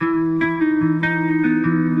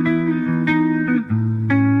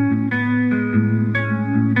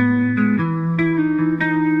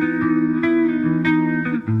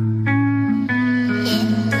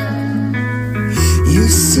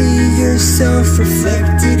yourself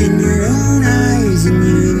reflected in your own eyes, and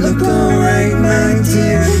you look alright, my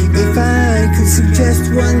dear. If I could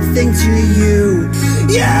suggest one thing to you,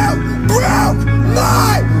 you broke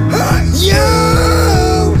my heart.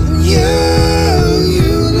 You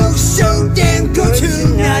look so damn good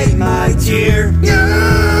tonight, my dear.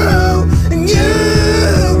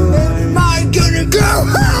 Am I gonna go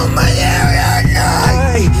home my area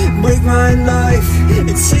night? Break my life and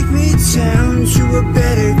take me down to a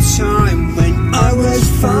better time when I was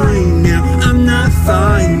fine. Now I'm not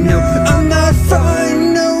fine. No, I'm not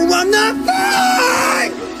fine. No, I'm not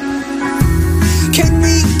fine. Can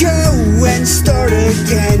we go and start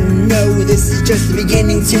again? No, this is just the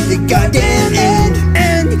beginning to the goddamn end.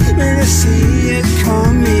 And when I see it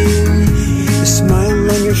coming, the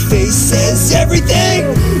smile on your face says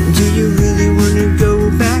everything. Do you really wanna go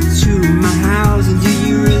back to my house? And do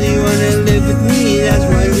you really wanna live with me? That's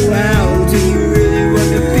why, wow. Do you really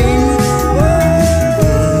wanna be?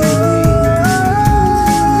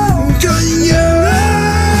 Cause you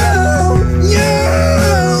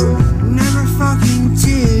never fucking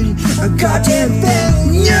did a goddamn thing.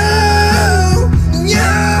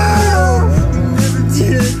 Never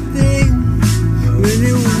did a thing when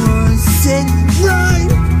it wasn't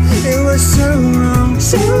right. It was so wrong,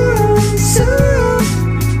 so wrong, so wrong.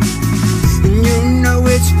 And you know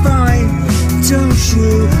it's fine, don't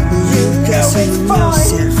you? You got someone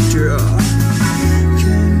else after all.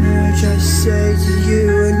 Can I just say to you,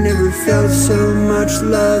 I never felt so much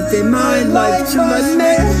love in my life till I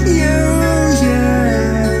met you.